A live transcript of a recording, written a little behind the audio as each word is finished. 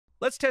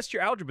Let's test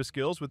your algebra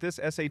skills with this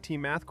SAT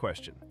math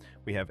question.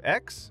 We have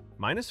x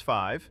minus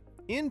 5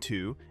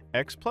 into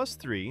x plus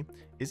 3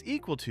 is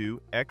equal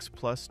to x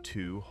plus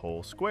 2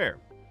 whole square.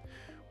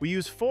 We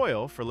use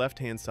FOIL for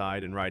left-hand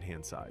side and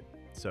right-hand side.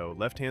 So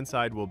left-hand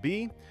side will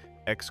be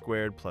x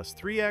squared plus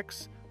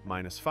 3x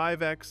minus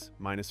 5x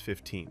minus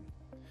 15.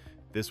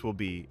 This will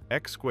be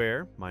x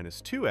squared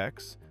minus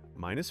 2x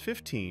minus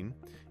 15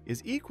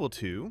 is equal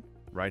to,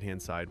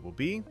 right-hand side will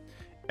be,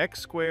 x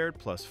squared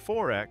plus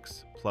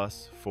 4x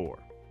plus 4.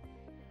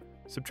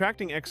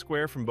 Subtracting x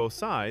squared from both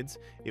sides,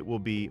 it will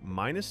be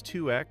minus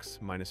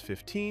 2x minus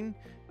 15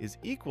 is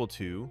equal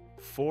to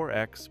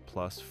 4x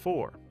plus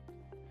 4.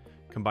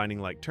 Combining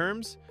like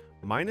terms,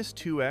 minus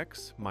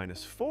 2x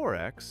minus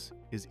 4x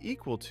is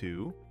equal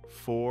to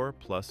 4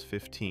 plus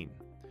 15.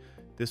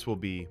 This will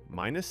be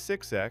minus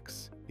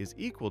 6x is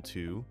equal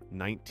to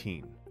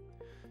 19.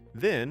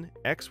 Then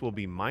x will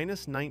be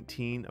minus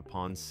 19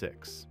 upon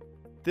 6.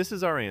 This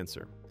is our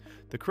answer.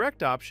 The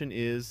correct option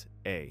is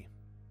A.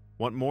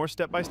 Want more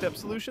step-by-step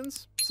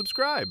solutions?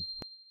 Subscribe!